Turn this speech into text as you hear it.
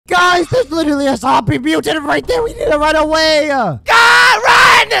Guys, there's literally a zombie mutant right there. We need to run away. God,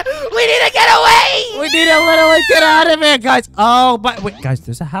 run! We need to get away! We need to literally get out of here, guys. Oh, but wait, guys,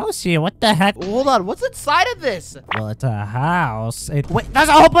 there's a house here. What the heck? Hold on, what's inside of this? Well, it's a house. Wait, there's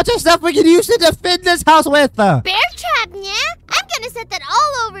a whole bunch of stuff we can use to defend this house with. Bear trap, yeah? I'm gonna set that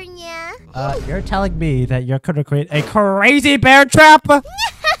all over, yeah. You're telling me that you're gonna create a crazy bear trap?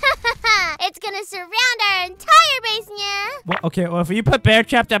 It's gonna surround our entire base, yeah. Well, okay, well, if you put bear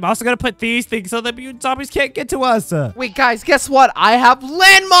trap, I'm also gonna put these things so the mutant zombies can't get to us. Wait, guys, guess what? I have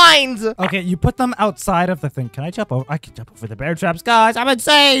landmines! Okay, you put them outside of the thing. Can I jump over? I can jump over the bear traps, guys. I'm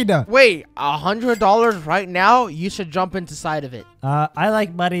insane. Wait, $100 right now? You should jump inside of it. I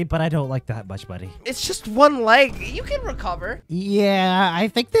like money, but I don't like that much money. It's just one leg. You can recover. Yeah, I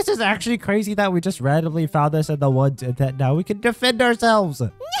think this is actually crazy that we just randomly found this in the woods and that now we can defend ourselves.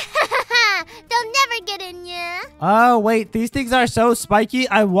 They'll never get in, yeah. Oh, wait, these things are so spiky.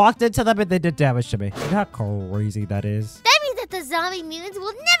 I walked into them and they did damage to me. You know how crazy that is? That means that the zombie mutants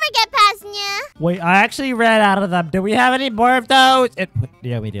will never get past, yeah. Wait, I actually ran out of them. Do we have any more of those?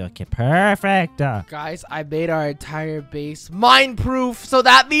 Yeah, we do. Okay, perfect. Guys, I made our entire base mine-proof, so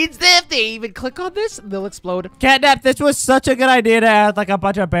that means that if they even click on this, they'll explode. Catnap, this was such a good idea to add like a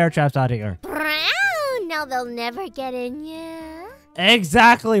bunch of bear traps out here. Now they'll never get in, yeah.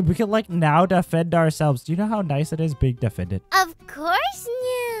 Exactly. We can like now defend ourselves. Do you know how nice it is being defended? Of course,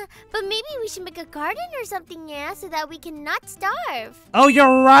 yeah. But maybe we should make a garden or something, yeah, so that we can not starve. Oh,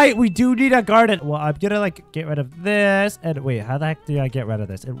 you're right. We do need a garden. Well, I'm gonna like get rid of this. And wait, how the heck do I get rid of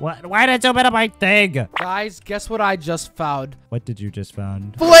this? And why did it open up my thing? Guys, guess what I just found? What did you just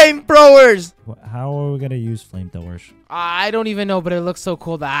found? Flamethrowers! How are we gonna use flamethrowers? I don't even know, but it looks so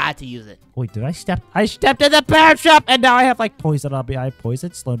cool that I had to use it. Wait, did I step? I stepped in the bear trap, and now I have like poison on me. I have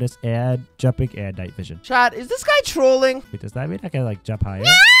poison, slowness, and jumping, and night vision. Chad, is this guy trolling? Wait, does that mean I can like jump higher?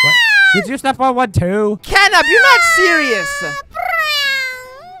 What? Did you step on one too? Kenneth, you're not serious.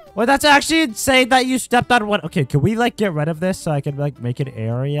 Well, that's actually insane that you stepped on one. Okay, can we like get rid of this so I can like make an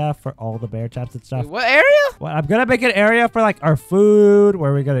area for all the bear traps and stuff? Wait, what area? Well, I'm gonna make an area for like our food,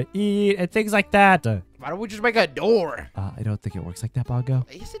 where we're gonna eat, and things like that. Why don't we just make a door? I don't think it works like that, Bongo.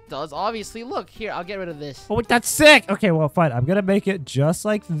 Yes, it does. Obviously, look here. I'll get rid of this. Oh, that's sick. Okay, well, fine. I'm gonna make it just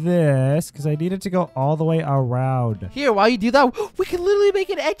like this because I need it to go all the way around. Here, while you do that, we can literally make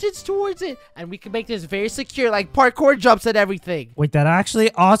an entrance towards it, and we can make this very secure, like parkour jumps and everything. Wait, that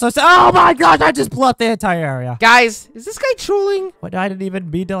actually also. Oh my gosh! I just blew up the entire area. Guys, is this guy trolling? What? I didn't even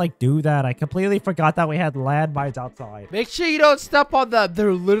mean to like do that. I completely forgot that we had landmines outside. Make sure you don't step on them.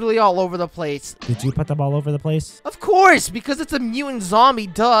 They're literally all over the place. Did you put them all over the place? Of course, because it's a mutant zombie,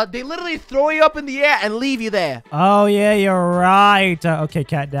 duh. They literally throw you up in the air and leave you there. Oh, yeah, you're right. Okay,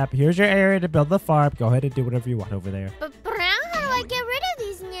 Catnap, here's your area to build the farm. Go ahead and do whatever you want over there. But Brown, how do I get rid of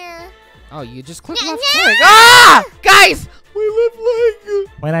these, yeah? Oh, you just click left click. Ah! Guys, we live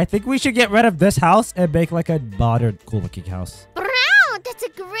like... Wait, I think we should get rid of this house and make like a modern, cool-looking house. Brown, that's a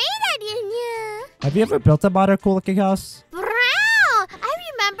great idea, yeah. Have you ever built a modern, cool-looking house? Brown, I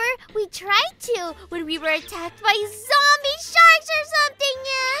remember we tried to when we were attacked by zombie sharks or something,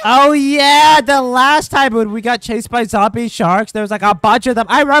 yeah. Oh, yeah, the last time when we got chased by zombie sharks, there was like a bunch of them.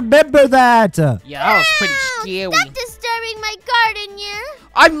 I remember that. Yeah, that was pretty scary. Stop disturbing my garden, yeah.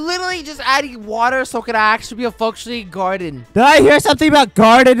 I'm literally just adding water so it can actually be a functioning garden. Did I hear something about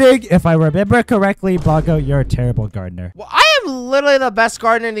gardening? If I remember correctly, Bongo, you're a terrible gardener. Well, I am literally the best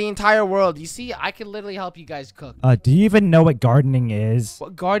gardener in the entire world. You see, I can literally help you guys cook. Do you even know what gardening is?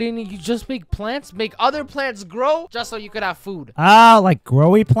 What gardening? You just make plants, make other plants grow just so you could have food. Oh, like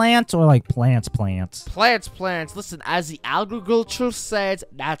growy plants or like plants? Plants. Listen, as the agriculture says,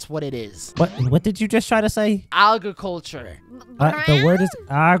 that's what it is. What did you just try to say? Agriculture. The word is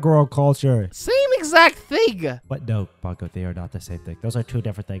agriculture. Same exact thing. But no, Bongo, they are not the same thing. Those are two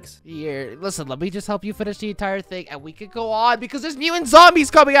different things. Here, listen, let me just help you finish the entire thing and we can go on because there's mutant zombies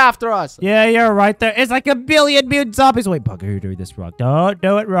coming after us. Yeah, you're right there. It's like a billion mutant zombies. Wait, Bongo, you're doing this wrong. Don't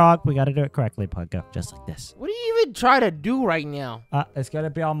do it wrong. We gotta do it correctly, Bongo. Just like this. What are you even trying to do right now? It's gonna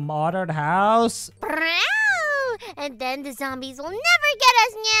be a modern house. And then the zombies will never get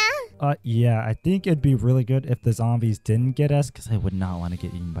us, yeah? Yeah, I think it'd be really good if the zombies didn't get us, because I would not want to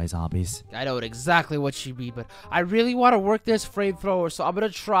get eaten by zombies. I know exactly what you mean, but I really want to work this flamethrower, so I'm going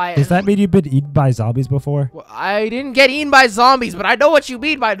to try it. Does that mean you've been eaten by zombies before? Well, I didn't get eaten by zombies, but I know what you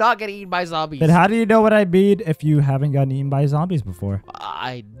mean by not getting eaten by zombies. Then how do you know what I mean if you haven't gotten eaten by zombies before?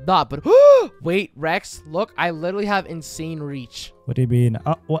 I not, but wait, Rex, look, I literally have insane reach. What do you mean?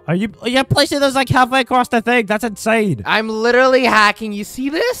 What, are you? You're placing those like halfway across the thing. That's insane. I'm literally hacking. You see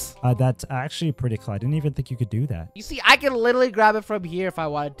this? That's actually pretty cool. I didn't even think you could do that. You see, I can literally grab it from here if I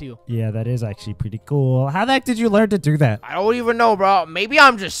wanted to. Yeah, that is actually pretty cool. How the heck did you learn to do that? I don't even know, bro. Maybe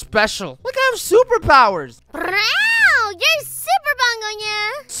I'm just special. Look, I have superpowers. Wow, you're super bongo,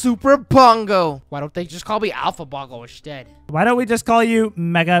 yeah. Super Bongo. Why don't they just call me Alpha Bongo instead? Why don't we just call you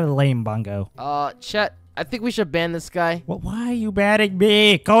Mega Lame Bongo? Chet, I think we should ban this guy. Well, why are you banning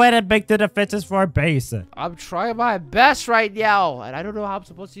me? Go ahead and make the defenses for our base. I'm trying my best right now, and I don't know how I'm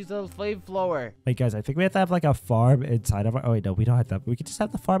supposed to use the flamethrower. Wait, guys, I think we have to have like a farm inside of our... Oh, wait, no, we don't have that. We can just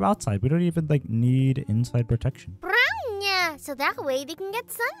have the farm outside. We don't even like need inside protection. Brown, yeah. So that way they can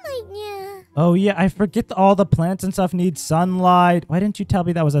get sunlight, yeah. Oh, yeah, I forget all the plants and stuff need sunlight. Why didn't you tell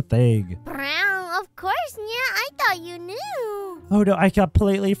me that was a thing? Brown, of course, yeah. I thought you knew. Oh, no, I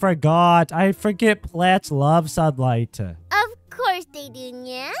completely forgot. I forget plants love sunlight. Of course they do,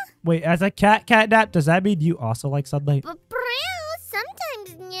 yeah. Wait, as a catnap, does that mean you also like sunlight? But brown,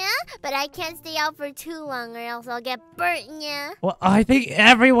 sometimes, yeah. But I can't stay out for too long or else I'll get burnt, yeah. Well, I think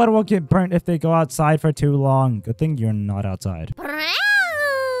everyone will get burnt if they go outside for too long. Good thing you're not outside. Brown.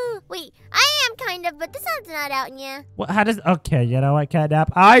 Wait, I am kind of, but the sun's not out, yeah. Well, how does... Okay, you know what, catnap?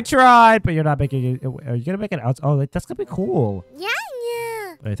 I tried, but you're not making it... Are you going to make it out? Oh, like, that's going to be cool. Yeah,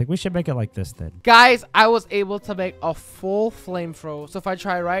 yeah. I think we should make it like this then. Guys, I was able to make a full flamethrower. So if I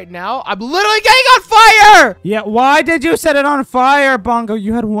try right now, I'm literally getting on fire! Yeah, why did you set it on fire, Bongo?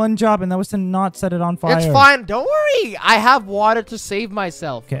 You had one job, and that was to not set it on fire. It's fine. Don't worry. I have water to save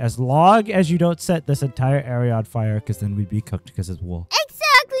myself. Okay, as long as you don't set this entire area on fire, because then we'd be cooked because it's wool.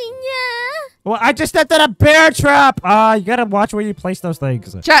 Exactly, yeah. Well, I just stepped in a bear trap! You gotta watch where you place those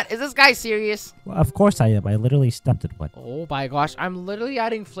things. Chat, is this guy serious? Well, of course I am. I literally stepped in one. Oh my gosh, I'm literally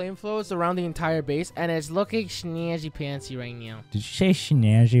adding flamethrowers around the entire base, and it's looking snazzy pantsy right now. Did you say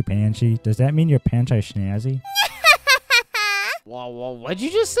snazzy pansy? Does that mean your pants are snazzy? Whoa, what did you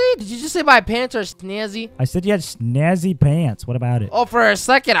just say? Did you just say my pants are snazzy? I said you had snazzy pants. What about it? Oh, for a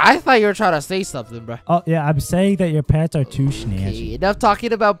second, I thought you were trying to say something, bro. Oh, yeah, I'm saying that your pants are too Okay, snazzy. enough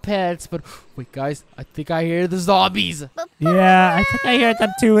talking about pants, but wait, guys, I think I hear the zombies. Yeah, I think I hear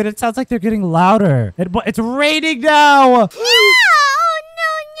them too, and it sounds like they're getting louder. It's raining now! Yeah, oh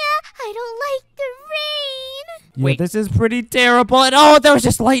no, yeah. I don't like the rain. Yeah, Wait. this is pretty terrible. And oh, there was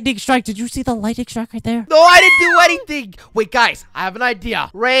just lightning strike. Did you see the lightning strike right there? No, I didn't do anything. Wait, guys, I have an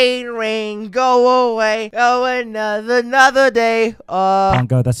idea. Rain, rain, go away. Oh, another day.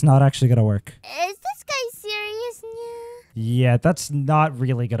 Bongo, that's not actually gonna work. Is this guy serious, yeah? Yeah, that's not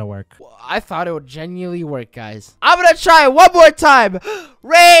really gonna work. I thought it would genuinely work, guys. I'm gonna try it one more time.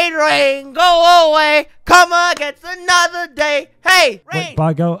 Rain, rain, go away. Come against another day. Hey, rain. Wait,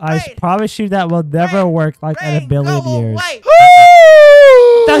 Bongo, I rain, promise you that will never rain, work like in a rain, billion go years. away.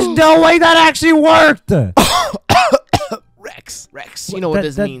 There's no way that actually worked! Rex, you know what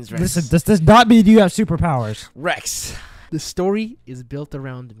this means, Rex. Listen, this does not mean you have superpowers. Rex, the story is built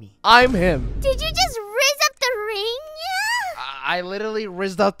around me. I'm him. Did you just rizz up the rain, yeah? I literally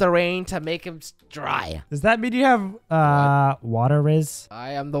rizzed out the rain to make him dry. Does that mean you have water riz?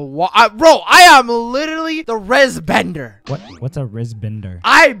 I am the bro, I am literally the Riz Bender. What's a riz bender?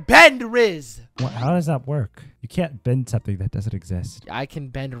 I bend Riz. How does that work? You can't bend something that doesn't exist. I can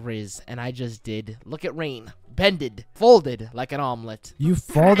bend Riz, and I just did. Look at rain. Bended. Folded like an omelet. You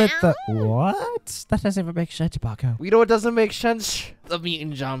folded the... What? That doesn't even make sense, Bongo. You know what doesn't make sense? The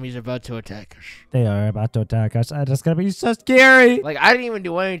mutant zombies are about to attack us. They are about to attack us, and it's gonna be so scary. Like, I didn't even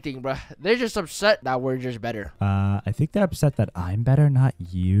do anything, bruh. They're just upset that we're just better. I think they're upset that I'm better, not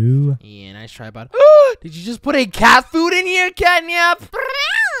you. Yeah, nice try, bud. Did you just put a cat food in here, Catnap?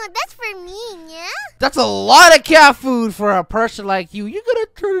 Brown, that's for me, yeah? That's a lot of cat food for a person like you. You're gonna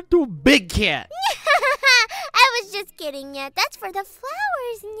turn into a big cat. I was just kidding, yeah. That's for the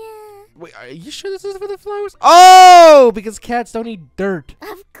flowers, yeah. Wait, are you sure this is for the flowers? Oh, because cats don't eat dirt.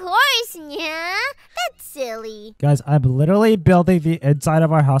 Of course, yeah. That's silly. Guys, I'm literally building the inside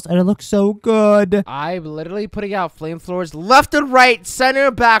of our house, and it looks so good. I'm literally putting out flamethrowers left and right, center,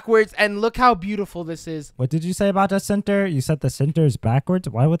 backwards, and look how beautiful this is. What did you say about the center? You said the center is backwards?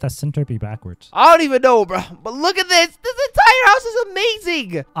 Why would the center be backwards? I don't even know, bro. But look at this. This entire house is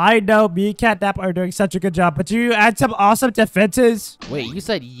amazing. I know me and Catnap are doing such a good job, but you add some awesome defenses. Wait, you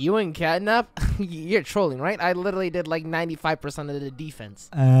said you and Catnap? You're trolling, right? I literally did like 95% of the defense.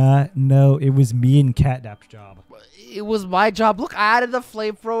 No, it was me and Catnap's job. It was my job. Look, I added the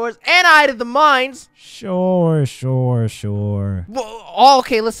flamethrowers and I added the mines. Sure. Oh,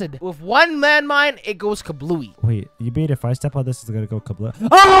 okay, listen. With one landmine, it goes kablooey. Wait, you mean if I step on this, it's gonna go kablooey?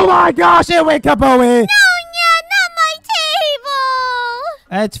 Oh my gosh, it went kablooey! Not my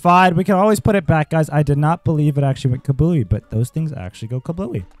table! It's fine. We can always put it back, guys. I did not believe it actually went kablooey, but those things actually go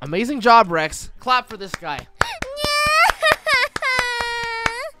kablooey. Amazing job, Rex. Clap for this guy.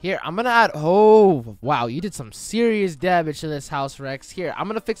 Here, I'm gonna add, oh, wow, you did some serious damage to this house, Rex. Here, I'm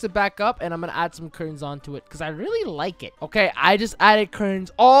gonna fix it back up, and I'm gonna add some curtains onto it, because I really like it. Okay, I just added curtains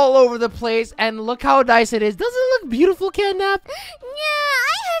all over the place, and look how nice it is. Doesn't it look beautiful, Catnap? Yeah,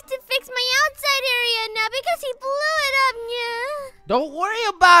 I have to fix my outside area now because he blew it up, yeah. Don't worry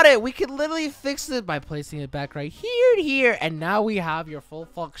about it. We can literally fix it by placing it back right here and here, and now we have your full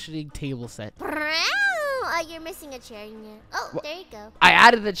functioning table set. Oh, you're missing a chair, yeah. Oh, there you go. I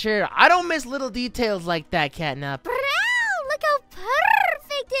added the chair. I don't miss little details like that, Catnap. Look how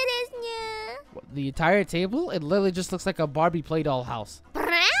perfect it is, yeah. The entire table? It literally just looks like a Barbie play doll house.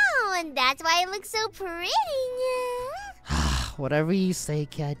 And that's why it looks so pretty, yeah. Whatever you say,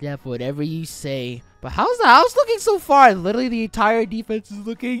 Catnap, whatever you say. But how's the house looking so far? Literally, the entire defense is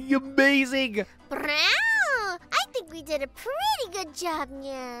looking amazing. I think we did a pretty good job,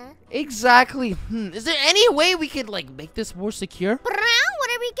 yeah. Exactly. Is there any way we could, like, make this more secure? What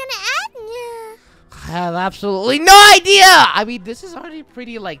are we gonna add, yeah? I have absolutely no idea. I mean, this is already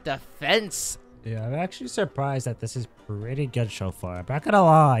pretty, like, defense. Yeah, I'm actually surprised that this is pretty good so far. I'm not gonna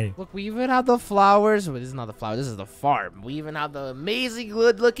lie. Look, we even have the flowers. Well, this is not the flower. This is the farm. We even have the amazing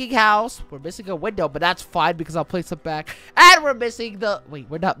good-looking house. We're missing a window, but that's fine because I'll place it back. And we're missing the... Wait,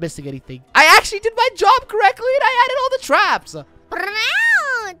 we're not missing anything. I actually did my job correctly, and I added all the traps. That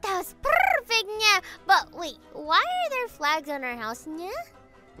was perfect, yeah. But wait, why are there flags on our house, yeah?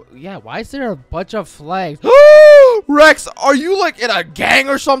 Yeah, why is there a bunch of flags? Rex, are you like in a gang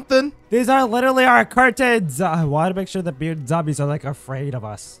or something? These are literally our curtains. I want to make sure the bearded zombies are like afraid of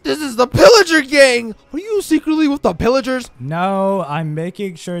us. This is the pillager gang. Are you secretly with the pillagers? No, I'm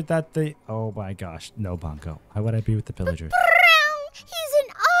making sure that the... Oh my gosh. No, Bongo. Why would I be with the pillagers? He's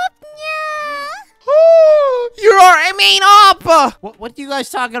an op, yeah. You're our main op. What are you guys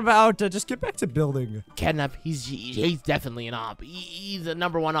talking about? Just get back to building. Catnap, he's definitely an op. He's the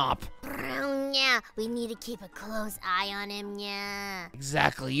 #1 op. Yeah, we need to keep a close eye on him, yeah.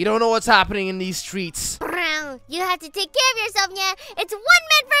 Exactly. You don't know what's happening in these streets. You have to take care of yourself, yeah. It's one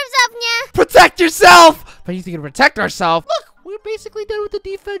man for himself, yeah. Protect yourself. But you think to protect ourselves? Look, we're basically done with the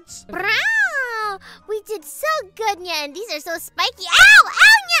defense. We did so good, yeah, and these are so spiky. Ow! Ow,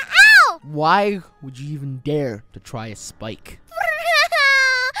 yeah, ow! Why would you even dare to try a spike?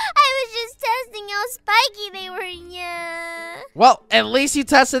 I was just testing how spiky they were, yeah. Well, at least you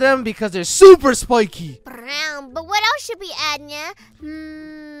tested them because they're super spiky. But what else should we add, yeah?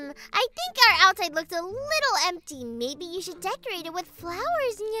 I think our outside looks a little empty. Maybe you should decorate it with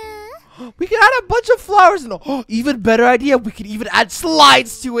flowers, yeah. We can add a bunch of flowers and even better idea, we could even add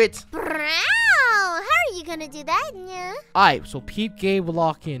slides to it. How are you gonna do that, yeah? Alright, so peep game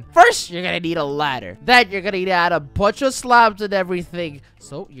lock in. First, you're gonna need a ladder. Then you're gonna need to add a bunch of slabs and everything.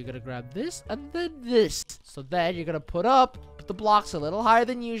 So you're gonna grab this and then this. So then you're gonna put the blocks a little higher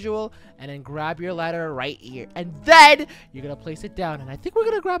than usual, and then grab your ladder right here, and then you're gonna place it down. And I think we're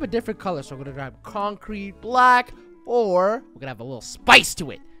gonna grab a different color, so we're gonna grab concrete black, or we're gonna have a little spice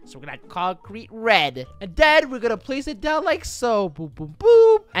to it, so we're gonna add concrete red, and then we're gonna place it down like so. Boom, boom,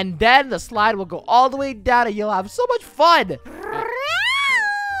 boom, and then the slide will go all the way down, and you'll have so much fun.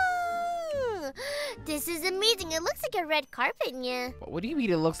 This is amazing. It looks like a red carpet, yeah. What do you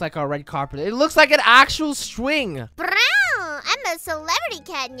mean it looks like a red carpet? It looks like an actual string. I'm a celebrity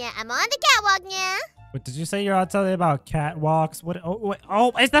cat, yeah. I'm on the catwalk, yeah. What did you say? You're on something about catwalks? What? Oh, wait,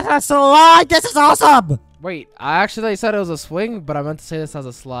 oh, is that a slide? This is awesome. Wait, I actually said it was a swing, but I meant to say this as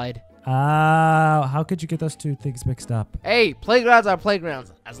a slide. How could you get those two things mixed up? Hey, playgrounds are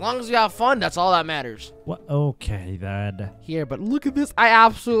playgrounds. As long as you have fun, that's all that matters. What? Okay, then. Here, but look at this. I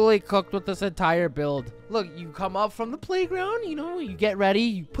absolutely cooked with this entire build. Look, you come up from the playground, you know, you get ready,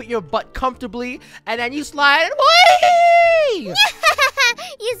 you put your butt comfortably, and then you slide and whee!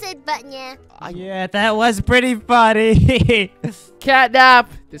 You said button, yeah. Yeah, that was pretty funny. Catnap,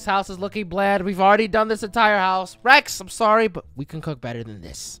 this house is looking bland. We've already done this entire house. Rex, I'm sorry, but we can cook better than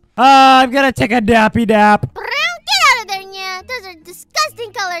this. I'm gonna take a nappy nap. Get out of there, yeah. Those are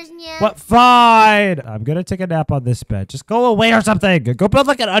disgusting colors, yeah. What? Fine. I'm gonna take a nap on this bed. Just go away or something. Go build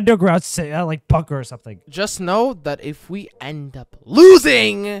like an underground like bunker or something. Just know that if we end up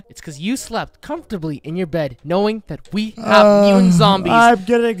losing, it's because you slept comfortably in your bed knowing that we have mutant zombies. I'm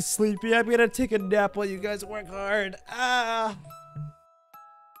getting sleepy. I'm gonna take a nap while you guys work hard.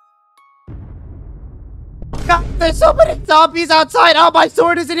 God, there's so many zombies outside. Oh, my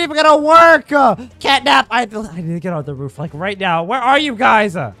sword isn't even gonna work. Can't nap. I need to get on the roof like right now. Where are you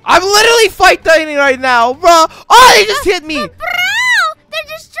guys? I'm literally fighting right now, bro. Oh, they just hit me. Bro, they're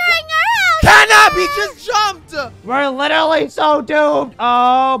destroying our house. Cannot, he just jumped. We're literally so doomed.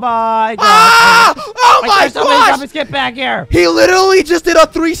 Oh my god. Ah! Oh my there's so many gosh. zombies. Get back here. He literally just did a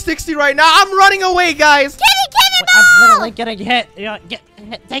 360 right now. I'm running away, guys. I'm literally getting hit.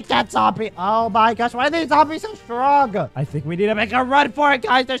 Take that zombie. Oh my gosh. Why are these zombies so strong? I think we need to make a run for it,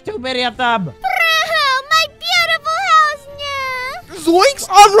 guys. There's too many of them. Bro, my beautiful house, yeah. Zoinks,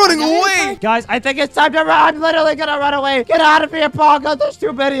 I'm running away. Guys, I think it's time to run. I'm literally gonna run away. Get out of here, Bongo. There's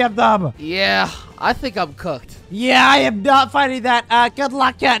too many of them. Yeah, I think I'm cooked. Yeah, I am not fighting that. Good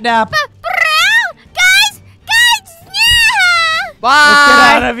luck, Catnap. Bro, guys, yeah. Bye. Let's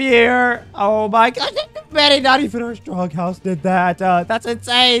get out of here. Oh my gosh. Many, not even our strong house did that. That's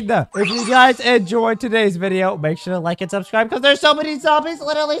insane. If you guys enjoyed today's video, make sure to like and subscribe because there's so many zombies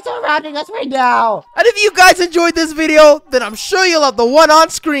literally surrounding us right now. And if you guys enjoyed this video, then I'm sure you'll love the one on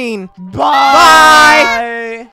screen. Bye. Bye.